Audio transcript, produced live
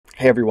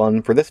Hey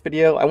everyone, for this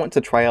video I want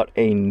to try out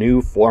a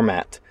new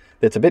format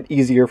that's a bit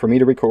easier for me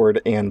to record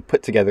and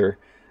put together,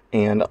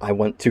 and I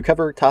want to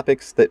cover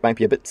topics that might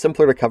be a bit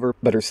simpler to cover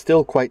but are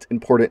still quite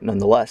important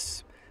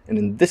nonetheless. And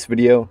in this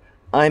video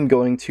I'm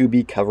going to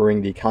be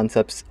covering the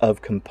concepts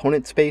of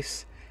component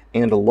space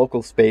and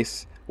local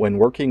space when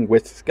working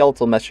with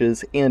skeletal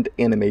meshes and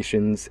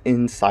animations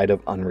inside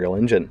of Unreal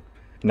Engine.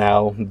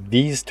 Now,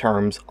 these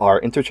terms are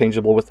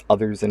interchangeable with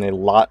others in a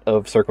lot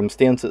of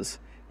circumstances.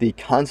 The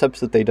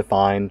concepts that they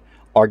define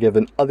are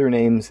given other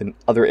names in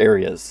other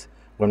areas.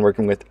 When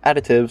working with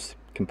additives,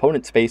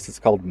 component space is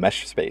called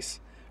mesh space.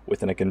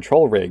 Within a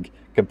control rig,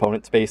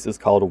 component space is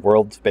called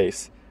world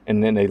space.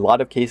 And in a lot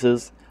of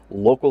cases,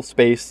 local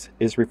space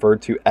is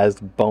referred to as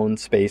bone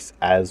space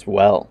as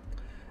well.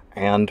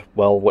 And,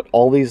 well, what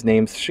all these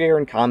names share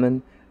in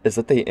common is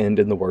that they end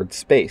in the word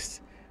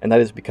space. And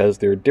that is because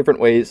there are different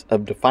ways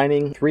of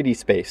defining 3D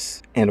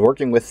space and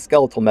working with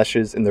skeletal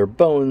meshes in their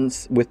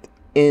bones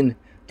within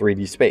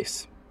 3D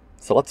space.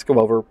 So let's go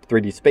over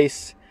 3D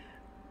space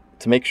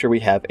to make sure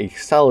we have a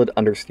solid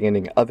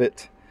understanding of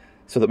it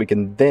so that we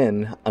can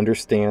then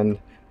understand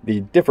the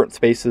different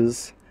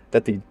spaces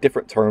that the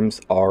different terms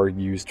are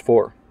used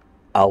for.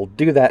 I'll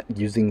do that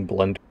using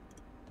Blender.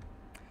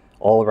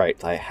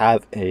 Alright, I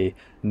have a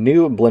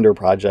new Blender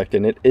project,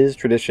 and it is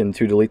tradition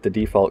to delete the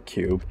default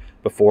cube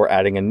before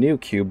adding a new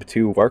cube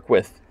to work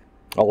with.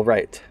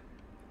 Alright.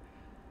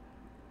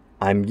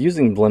 I'm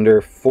using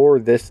Blender for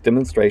this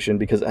demonstration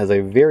because it has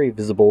a very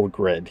visible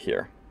grid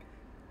here.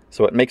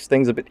 So it makes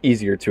things a bit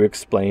easier to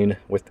explain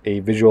with a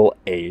visual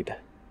aid.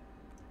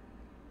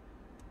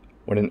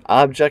 When an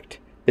object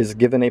is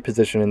given a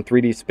position in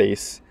 3D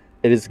space,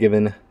 it is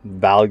given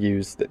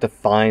values that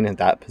define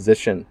that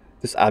position.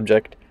 This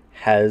object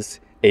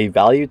has a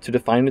value to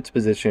define its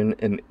position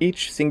in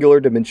each singular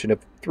dimension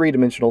of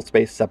three-dimensional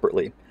space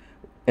separately.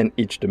 And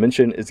each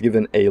dimension is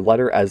given a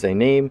letter as a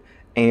name,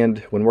 and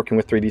when working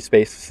with 3D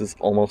space, this is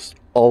almost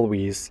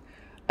always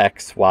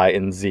X, Y,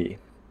 and Z.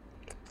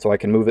 So I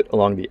can move it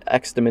along the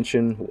X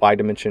dimension, Y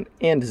dimension,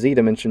 and Z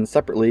dimension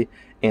separately,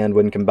 and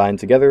when combined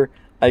together,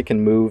 I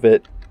can move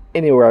it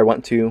anywhere I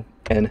want to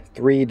in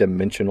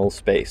three-dimensional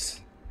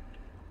space.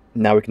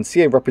 Now we can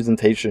see a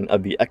representation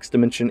of the X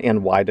dimension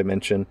and Y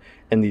dimension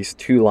in these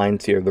two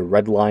lines here. The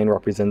red line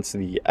represents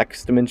the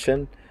X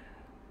dimension,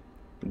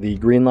 the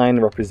green line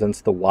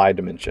represents the Y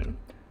dimension.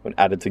 When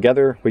added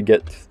together, we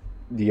get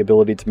the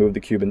ability to move the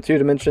cube in 2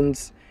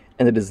 dimensions,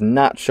 and it is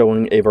not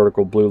showing a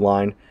vertical blue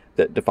line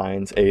that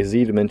defines a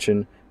Z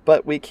dimension,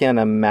 but we can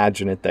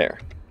imagine it there.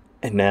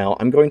 And now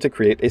I'm going to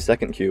create a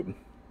second cube.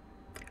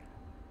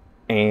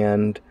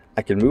 And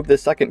I can move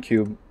this second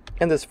cube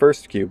and this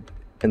first cube,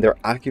 and they're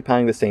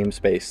occupying the same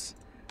space.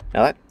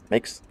 Now that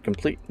makes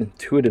complete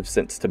intuitive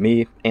sense to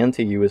me and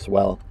to you as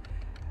well,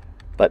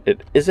 but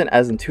it isn't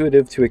as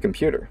intuitive to a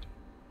computer.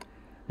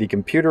 The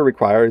computer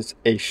requires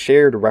a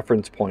shared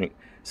reference point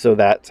so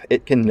that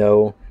it can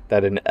know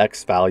that an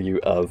X value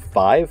of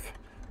 5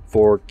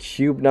 for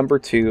cube number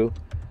 2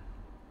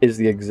 is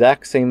the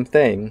exact same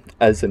thing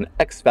as an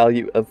X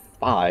value of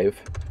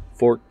 5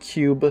 for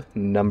cube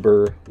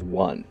number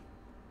 1.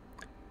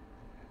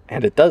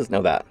 And it does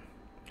know that.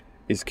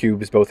 These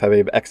cubes both have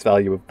an X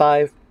value of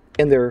 5,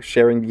 and they're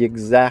sharing the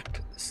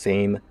exact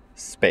same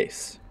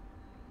space.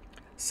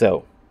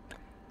 So,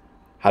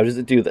 how does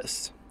it do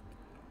this?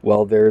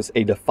 Well, there's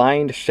a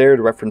defined shared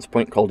reference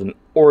point called an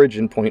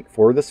origin point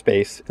for the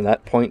space, and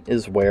that point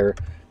is where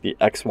the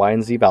X, Y,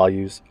 and Z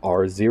values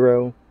are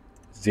 0,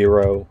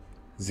 0,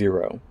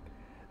 0.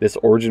 This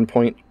origin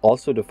point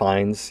also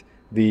defines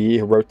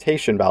the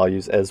rotation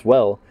values as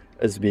well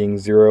as being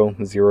 0,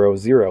 0,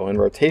 0. And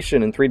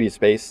rotation in 3D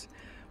space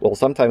will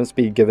sometimes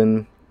be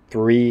given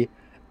 3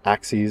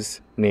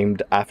 axes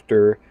named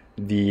after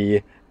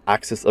the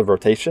axis of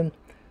rotation,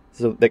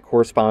 so that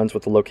corresponds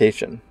with the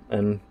location.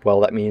 And, well,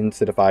 that means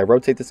that if I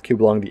rotate this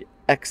cube along the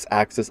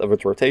x-axis of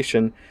its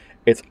rotation,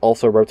 it's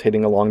also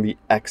rotating along the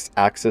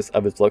x-axis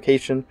of its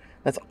location.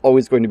 That's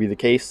always going to be the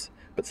case,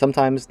 but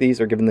sometimes these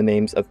are given the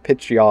names of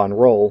pitch, yaw, and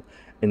roll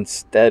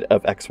instead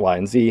of x, y,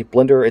 and z.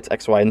 Blender, it's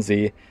x, y, and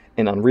z.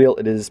 In Unreal,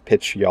 it is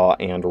pitch, yaw,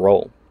 and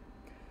roll.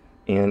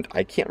 And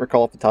I can't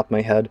recall off the top of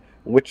my head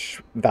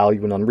which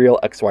value in Unreal,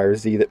 x, y, or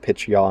z, that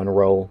pitch, yaw, and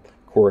roll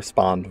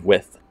correspond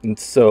with. And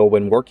so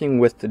when working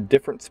with the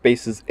different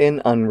spaces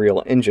in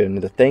Unreal Engine,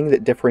 the thing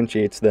that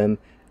differentiates them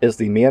is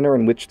the manner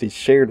in which the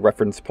shared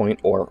reference point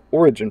or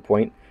origin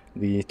point,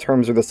 the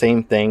terms are the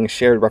same thing.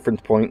 Shared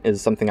reference point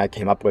is something I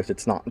came up with.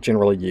 It's not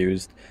generally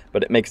used,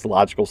 but it makes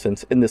logical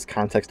sense in this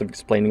context of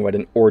explaining what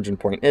an origin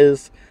point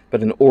is.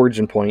 But an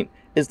origin point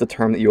is the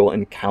term that you will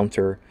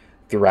encounter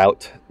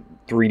throughout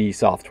 3D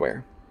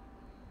software.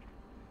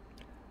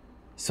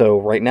 So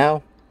right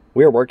now,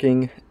 we're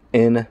working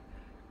in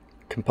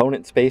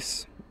component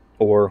space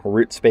or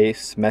root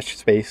space, mesh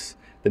space.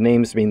 The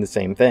names mean the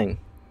same thing.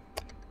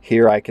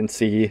 Here I can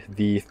see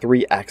the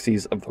 3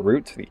 axes of the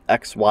root, the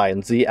X, Y,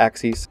 and Z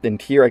axes,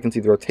 and here I can see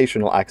the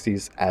rotational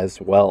axes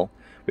as well.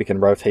 We can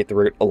rotate the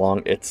root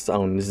along its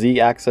own Z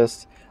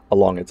axis,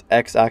 along its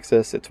X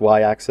axis, its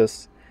Y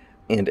axis,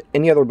 And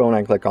any other bone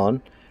I click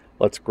on,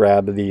 let's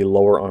grab the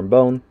lower arm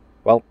bone,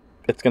 well,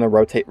 it's going to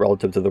rotate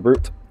relative to the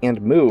root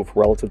and move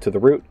relative to the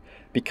root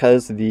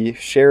because the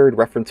shared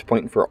reference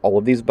point for all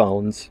of these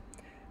bones,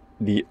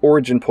 the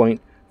origin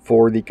point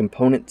for the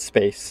component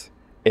space,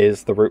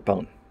 is the root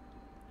bone.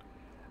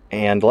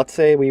 And let's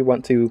say we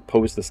want to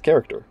pose this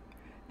character,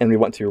 and we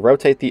want to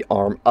rotate the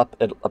arm up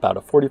at about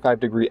a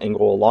 45-degree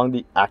angle along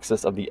the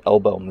axis of the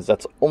elbow, as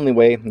that's the only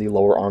way the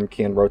lower arm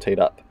can rotate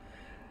up.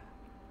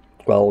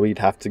 Well, we'd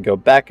have to go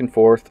back and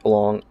forth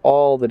along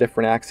all the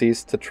different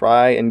axes to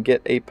try and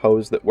get a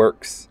pose that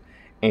works.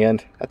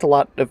 And that's a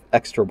lot of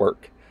extra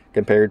work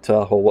compared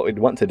to what we'd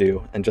want to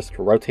do and just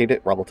rotate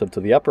it relative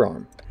to the upper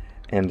arm.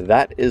 And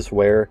that is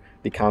where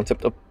the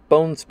concept of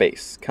bone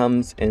space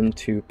comes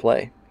into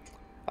play.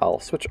 I'll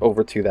switch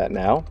over to that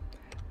now.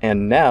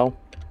 And now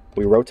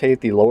we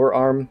rotate the lower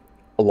arm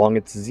along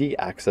its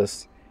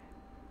z-axis,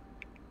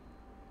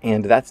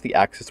 and that's the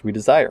axis we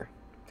desire.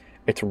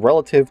 It's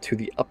relative to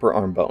the upper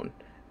arm bone.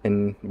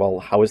 And, well,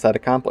 how is that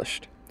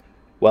accomplished?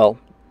 Well,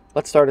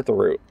 let's start at the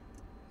root.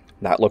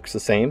 That looks the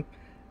same.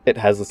 It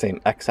has the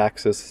same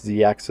x-axis,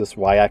 z-axis,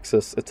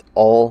 y-axis. It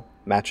all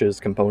matches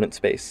component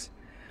space.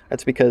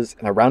 That's because,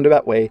 in a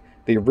roundabout way,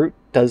 the root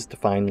does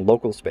define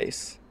local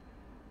space.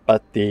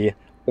 But the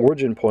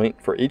origin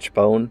point for each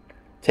bone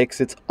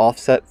takes its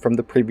offset from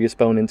the previous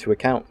bone into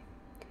account.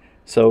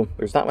 So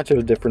there's not much of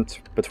a difference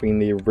between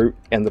the root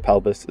and the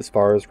pelvis as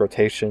far as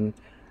rotation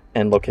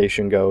and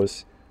location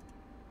goes,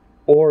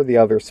 or the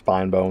other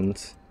spine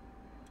bones.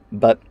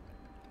 But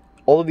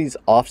all of these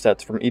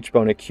offsets from each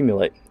bone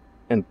accumulate,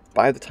 and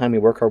by the time we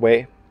work our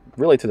way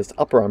really to this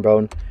upper arm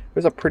bone,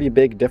 there's a pretty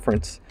big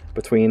difference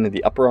between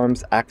the upper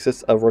arm's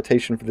axis of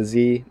rotation for the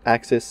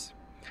z-axis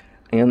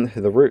and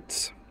the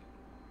roots.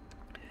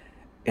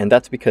 And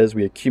that's because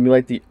we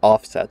accumulate the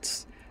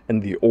offsets,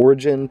 and the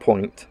origin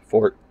point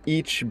for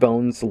each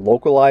bone's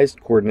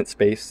localized coordinate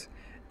space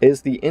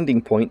is the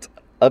ending point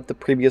of the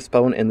previous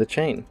bone in the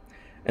chain.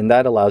 And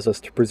that allows us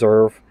to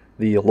preserve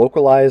the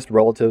localized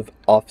relative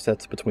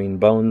offsets between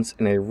bones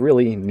in a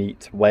really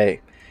neat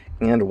way.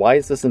 And why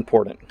is this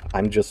important?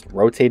 I'm just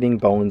rotating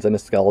bones in a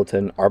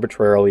skeleton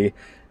arbitrarily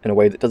in a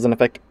way that doesn't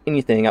affect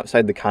anything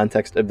outside the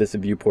context of this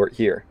viewport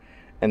here.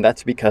 And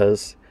that's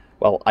because,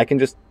 well, I can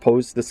just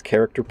pose this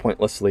character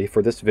pointlessly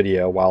for this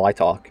video while I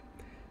talk.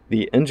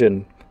 The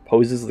engine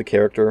poses the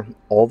character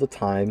all the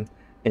time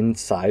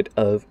inside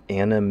of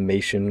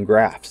animation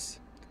graphs.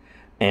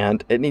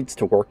 And it needs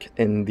to work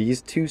in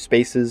these two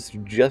spaces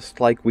just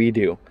like we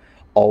do.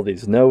 All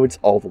these nodes,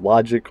 all the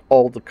logic,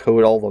 all the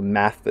code, all the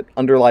math that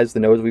underlies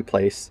the nodes we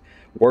place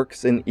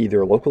works in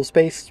either local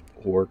space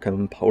or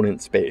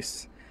component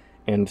space.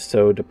 And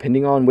so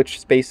depending on which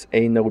space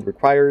a node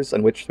requires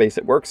and which space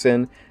it works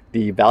in,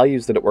 the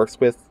values that it works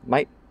with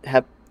might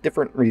have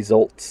different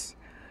results.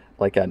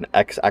 Like an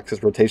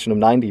x-axis rotation of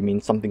 90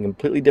 means something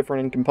completely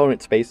different in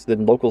component space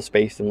than local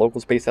space. In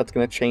local space, that's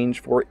going to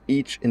change for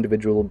each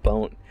individual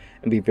bone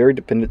and be very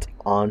dependent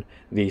on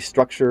the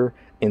structure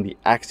and the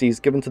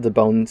axes given to the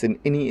bones in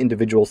any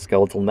individual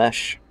skeletal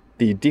mesh.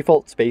 The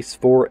default space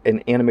for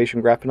an animation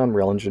graph in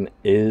Unreal Engine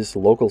is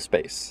local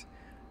space.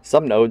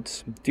 Some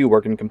nodes do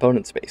work in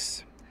component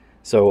space.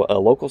 So a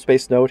local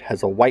space node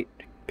has a white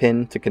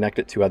pin to connect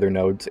it to other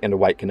nodes and a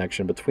white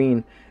connection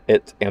between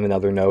it and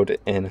another node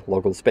in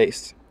local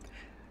space.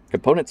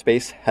 Component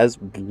space has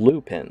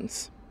blue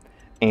pins,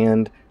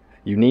 and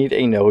you need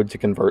a node to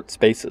convert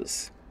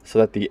spaces so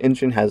that the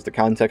engine has the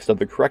context of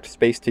the correct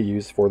space to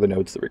use for the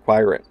nodes that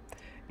require it.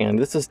 And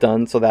this is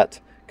done so that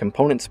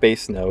component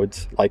space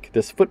nodes, like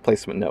this foot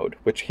placement node,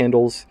 which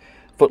handles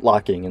foot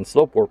locking and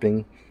slope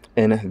warping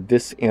in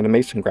this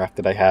animation graph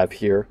that I have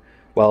here,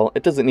 well,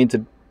 it doesn't need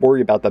to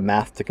worry about the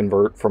math to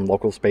convert from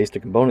local space to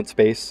component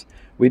space.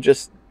 We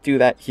just do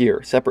that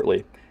here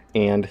separately,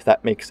 and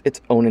that makes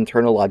its own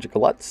internal logic a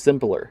lot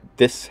simpler.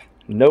 This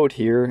node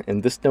here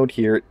and this node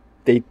here,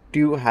 they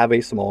do have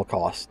a small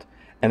cost,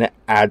 and it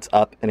adds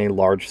up in a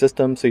large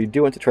system, so you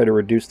do want to try to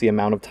reduce the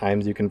amount of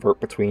times you convert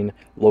between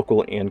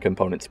local and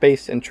component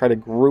space and try to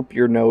group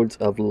your nodes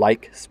of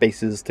like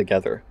spaces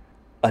together.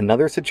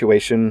 Another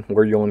situation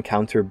where you'll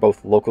encounter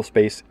both local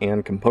space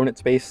and component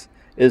space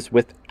is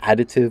with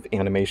additive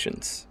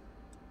animations.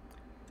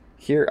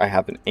 Here I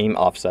have an aim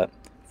offset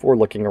for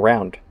looking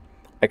around.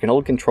 I can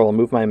hold control and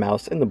move my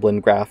mouse in the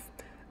blend graph,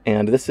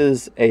 and this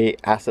is a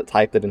asset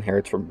type that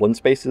inherits from blend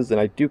spaces,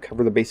 and I do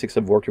cover the basics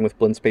of working with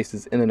blend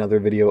spaces in another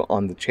video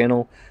on the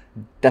channel.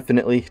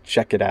 Definitely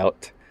check it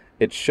out.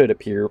 It should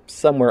appear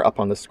somewhere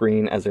up on the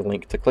screen as a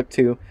link to click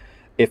to.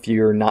 If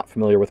you're not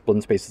familiar with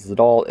blend spaces at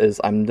all,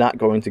 is I'm not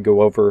going to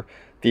go over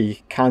the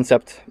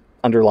concept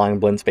underlying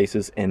blend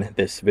spaces in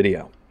this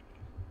video.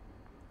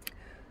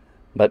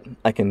 But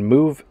I can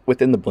move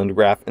within the blend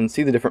graph and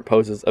see the different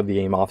poses of the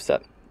aim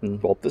offset.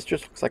 And, well, this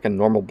just looks like a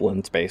normal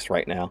blend space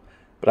right now,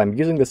 but I'm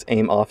using this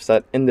aim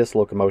offset in this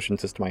locomotion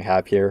system I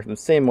have here, the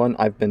same one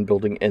I've been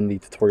building in the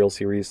tutorial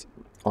series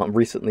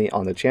recently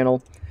on the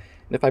channel.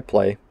 And if I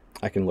play,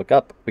 I can look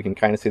up, we can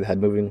kind of see the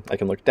head moving, I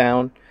can look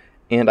down,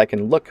 and I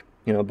can look,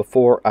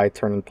 before I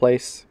turn in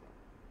place,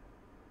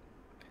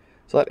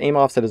 So that aim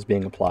offset is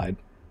being applied,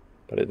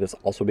 but it is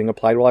also being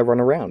applied while I run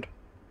around.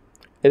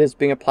 It is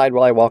being applied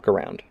while I walk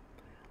around.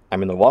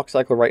 I'm in the walk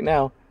cycle right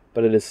now,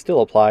 but it is still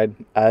applied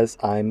as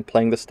I'm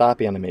playing the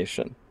stop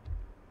animation.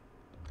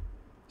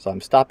 So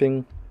I'm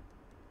stopping,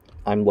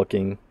 I'm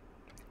looking,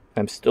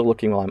 I'm still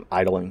looking while I'm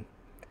idling.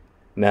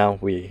 Now,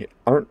 we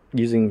aren't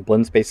using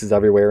blend spaces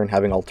everywhere and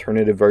having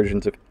alternative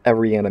versions of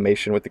every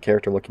animation with the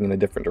character looking in a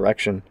different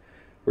direction.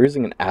 We're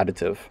using an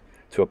additive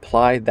to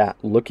apply that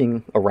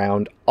looking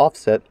around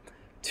offset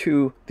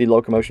to the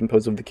locomotion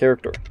pose of the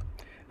character.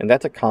 And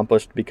that's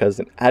accomplished because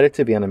an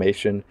additive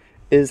animation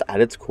is at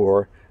its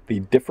core the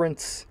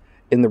difference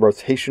in the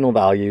rotational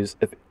values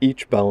of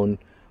each bone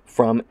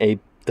from a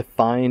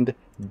defined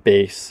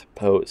base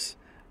pose.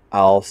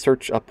 I'll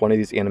search up one of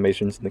these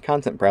animations in the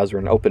content browser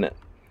and open it.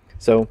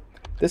 So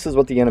this is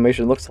what the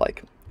animation looks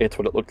like. It's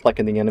what it looked like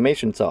in the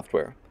animation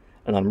software.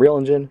 And on Unreal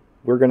Engine,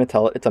 we're going to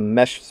tell it it's a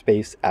mesh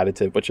space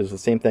additive, which is the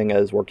same thing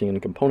as working in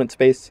component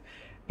space,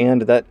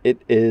 and that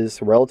it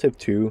is relative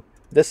to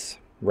this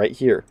right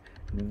here,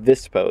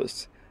 this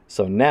pose.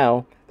 So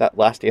now, that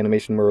last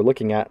animation we were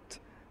looking at,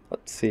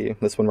 let's see,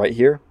 this one right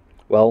here,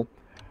 well,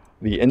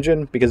 the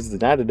engine, because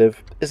it's an additive,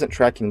 isn't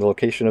tracking the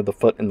location of the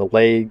foot and the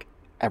leg,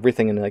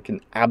 everything in like an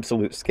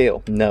absolute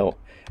scale. No,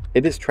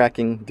 it is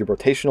tracking the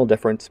rotational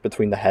difference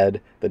between the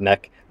head, the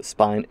neck, the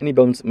spine, any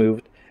bones that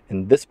moved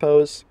in this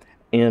pose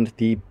and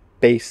the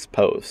base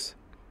pose.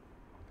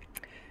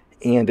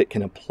 And it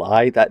can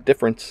apply that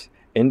difference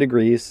in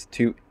degrees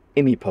to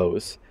any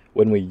pose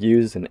when we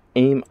use an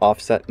aim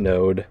offset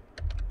node.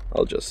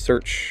 I'll just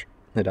search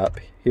it up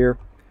here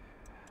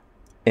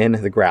in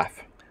the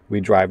graph.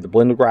 We drive the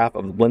blend graph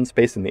of the blend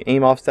space in the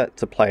aim offset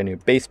to apply a new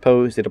base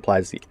pose. It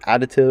applies the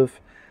additive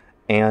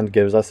and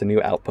gives us a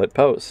new output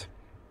pose.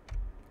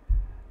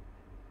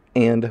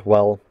 And,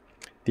 well,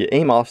 the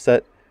aim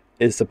offset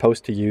is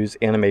supposed to use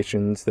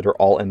animations that are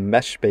all in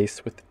mesh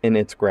space within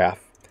its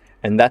graph.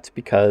 And that's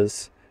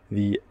because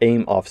the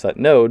aim offset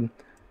node,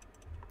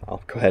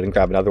 I'll go ahead and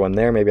grab another one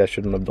there, maybe I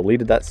shouldn't have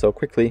deleted that so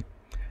quickly,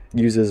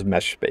 uses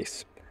mesh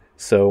space.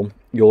 So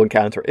you'll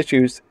encounter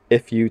issues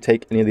if you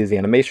take any of these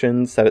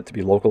animations, set it to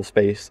be local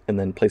space, and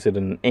then place it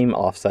in an aim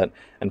offset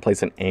and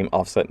place an aim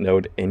offset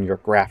node in your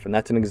graph. And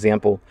that's an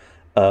example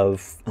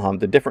of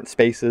the different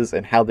spaces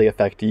and how they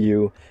affect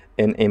you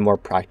in a more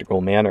practical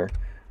manner.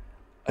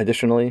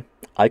 Additionally,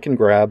 I can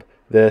grab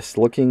this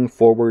looking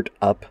forward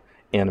up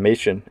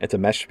animation. It's a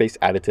mesh space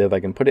additive.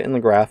 I can put it in the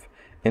graph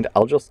and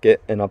I'll just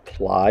get an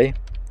apply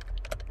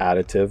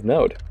additive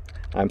node.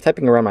 I'm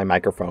typing around my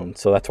microphone,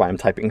 so that's why I'm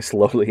typing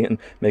slowly and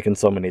making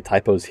so many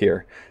typos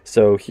here.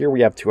 So here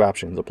we have two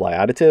options, apply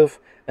additive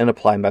and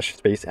apply mesh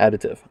space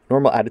additive.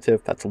 Normal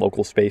additive, that's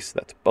local space,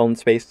 that's bone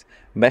space.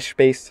 Mesh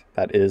space,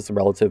 that is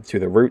relative to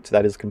the root,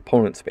 that is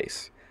component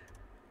space.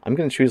 I'm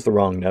going to choose the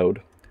wrong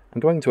node. I'm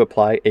going to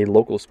apply a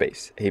local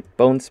space, a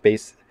bone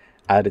space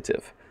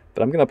additive,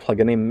 but I'm going to plug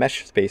in a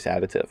mesh space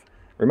additive.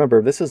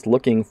 Remember, this is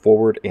looking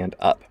forward and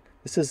up.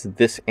 This is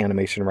this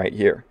animation right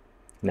here.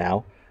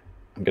 Now,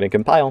 I'm going to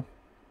compile,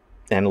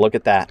 and look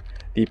at that.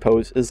 The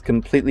pose is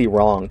completely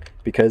wrong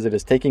because it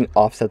is taking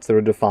offsets that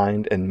are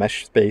defined in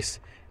mesh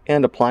space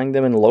and applying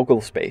them in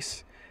local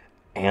space.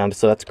 And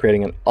so that's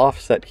creating an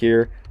offset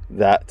here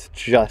that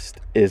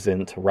just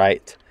isn't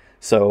right.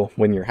 So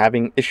when you're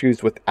having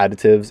issues with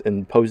additives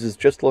and poses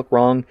just look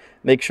wrong,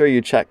 make sure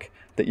you check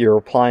that you're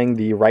applying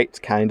the right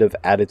kind of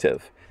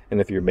additive. And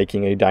if you're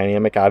making a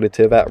dynamic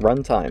additive at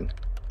runtime,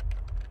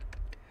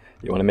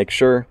 you want to make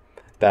sure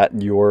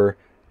that you're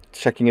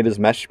checking it as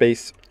mesh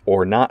space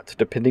or not,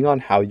 depending on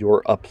how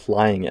you're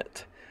applying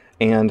it.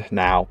 And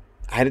now,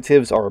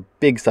 additives are a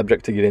big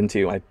subject to get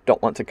into. I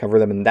don't want to cover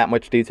them in that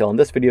much detail in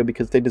this video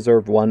because they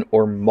deserve one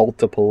or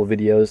multiple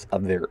videos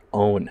of their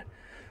own.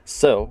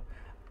 So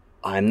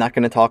I'm not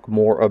going to talk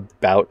more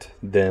about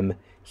them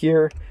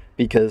here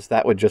because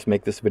that would just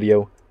make this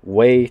video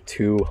way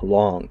too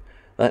long.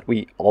 But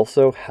we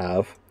also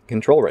have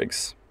control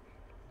rigs.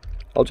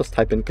 I'll just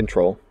type in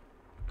control.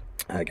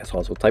 I guess I'll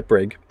also type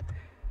rig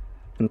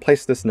and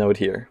place this node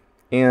here.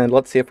 And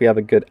let's see if we have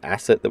a good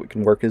asset that we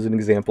can work as an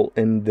example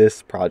in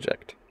this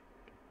project.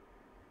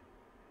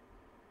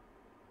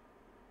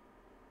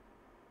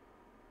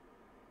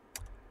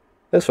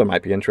 This one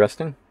might be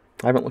interesting.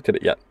 I haven't looked at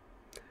it yet,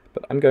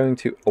 but I'm going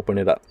to open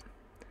it up.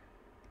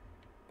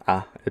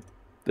 It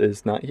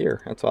is not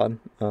here. That's odd.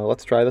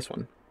 Let's try this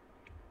one.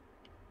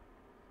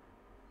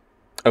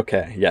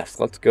 Okay, yes,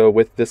 let's go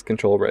with this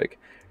control rig.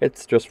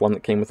 It's just one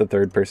that came with a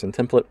third-person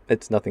template.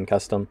 It's nothing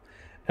custom,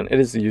 and it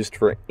is used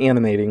for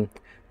animating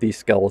the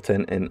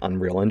skeleton in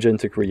Unreal Engine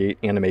to create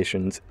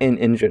animations in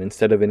Engine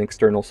instead of in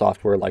external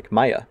software like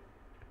Maya.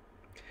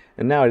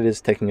 And now it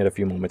is taking it a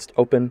few moments to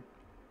open.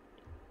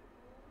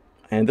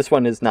 And this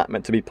one is not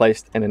meant to be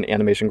placed in an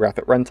animation graph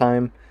at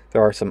runtime.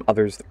 There are some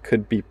others that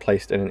could be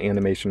placed in an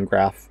animation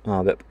graph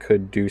that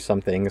could do some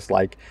things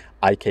like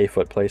IK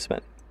foot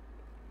placement.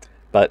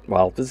 But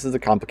while this is a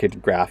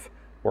complicated graph,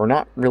 we're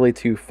not really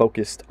too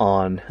focused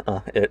on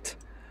it.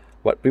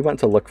 What we want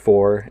to look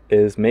for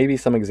is maybe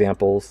some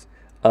examples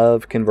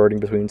of converting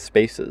between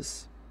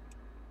spaces.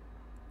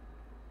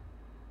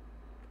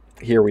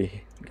 Here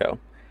we go.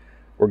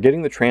 We're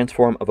getting the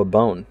transform of a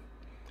bone.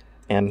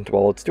 And,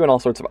 well, it's doing all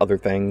sorts of other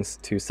things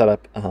to set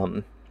up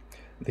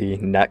the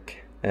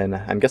neck. And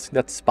I'm guessing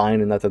that's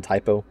spine and that's a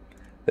typo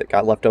that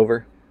got left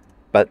over.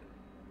 But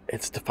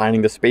it's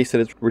defining the space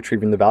that it's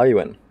retrieving the value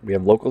in. We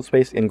have local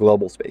space and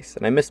global space.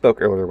 And I misspoke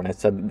earlier when I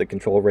said that the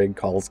control rig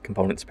calls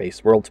component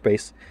space world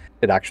space.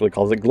 It actually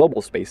calls it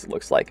global space, it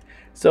looks like.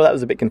 So that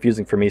was a bit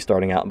confusing for me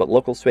starting out. But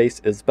local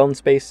space is bone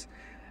space,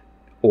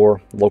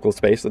 or local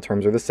space, the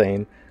terms are the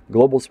same.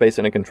 Global space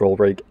in a control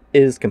rig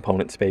is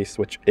component space,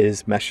 which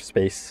is mesh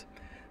space.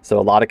 So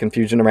a lot of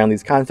confusion around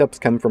these concepts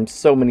come from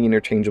so many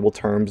interchangeable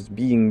terms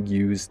being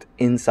used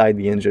inside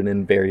the engine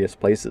in various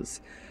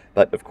places.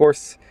 But of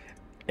course,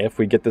 if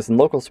we get this in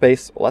local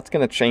space, well, that's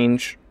going to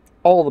change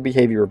all the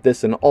behavior of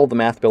this and all the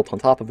math built on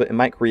top of it and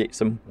might create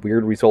some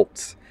weird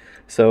results.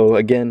 So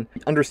again,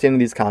 understanding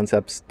these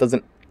concepts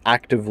doesn't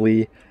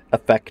actively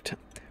affect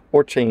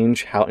or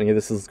change how any of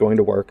this is going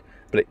to work,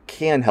 but it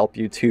can help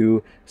you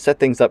to set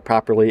things up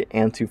properly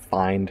and to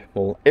find,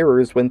 well,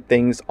 errors when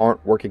things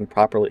aren't working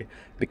properly,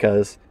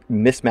 because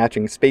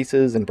mismatching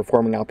spaces and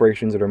performing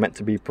operations that are meant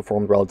to be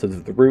performed relative to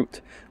the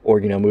root, or,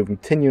 moving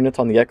 10 units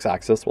on the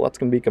x-axis, well, that's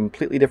going to be a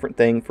completely different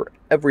thing for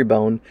every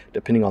bone,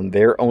 depending on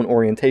their own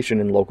orientation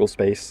in local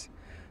space.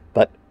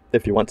 But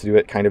if you want to do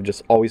it, kind of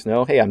just always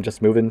know, hey, I'm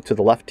just moving to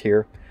the left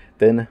here,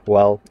 then,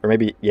 well, or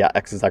maybe, yeah,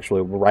 x is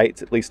actually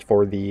right, at least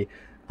for the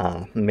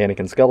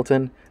mannequin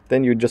skeleton,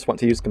 then you'd just want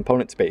to use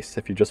component space.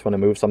 If you just want to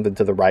move something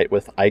to the right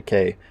with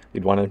IK,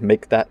 you'd want to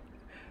make that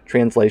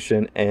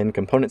translation in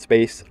component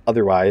space.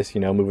 Otherwise,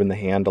 moving the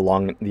hand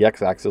along the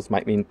x-axis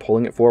might mean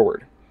pulling it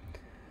forward.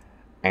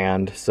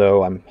 And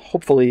so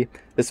hopefully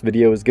this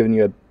video has given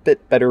you a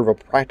bit better of a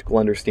practical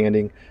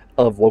understanding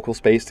of local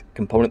space,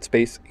 component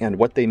space, and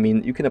what they mean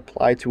that you can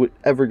apply to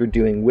whatever you're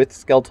doing with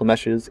skeletal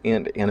meshes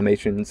and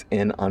animations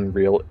in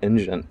Unreal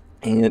Engine.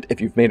 And if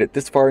you've made it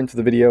this far into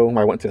the video,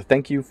 I want to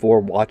thank you for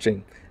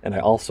watching. And I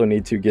also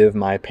need to give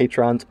my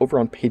patrons over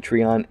on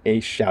Patreon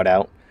a shout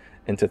out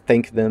and to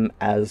thank them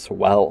as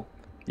well.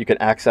 You can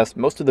access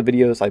most of the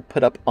videos I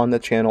put up on the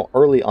channel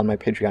early on my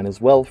Patreon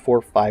as well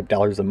for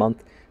 $5 a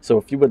month. So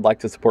if you would like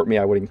to support me,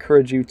 I would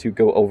encourage you to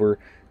go over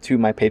to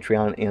my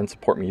Patreon and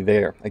support me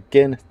there.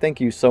 Again,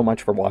 thank you so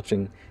much for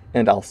watching,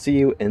 and I'll see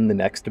you in the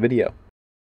next video.